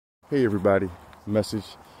Hey everybody, message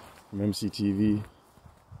from MCTV.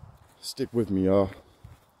 Stick with me, y'all.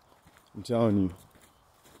 I'm telling you,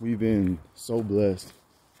 we've been so blessed.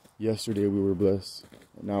 Yesterday we were blessed,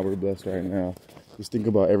 and now we're blessed right now. Just think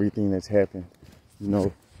about everything that's happened. You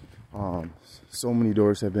know, so many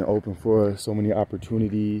doors have been opened for us, so many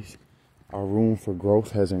opportunities. Our room for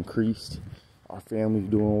growth has increased. Our family's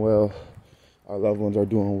doing well. Our loved ones are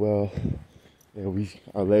doing well. And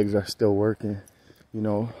our legs are still working. You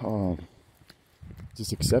know,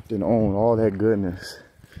 just accept and own all that goodness,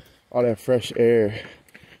 all that fresh air,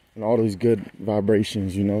 and all those good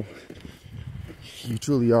vibrations, you know. You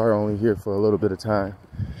truly are only here for a little bit of time,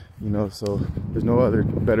 you know, so there's no other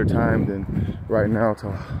better time than right now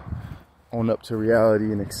to own up to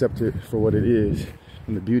reality and accept it for what it is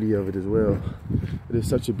and the beauty of it as well. It is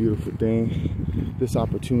such a beautiful thing, this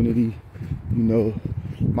opportunity, you know,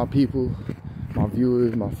 my people, my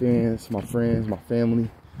viewers, my fans, my friends, my family,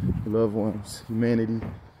 loved ones, humanity,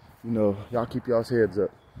 you know, y'all keep y'all's heads up.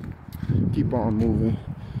 Keep on moving,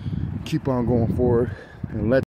 keep on going forward, and let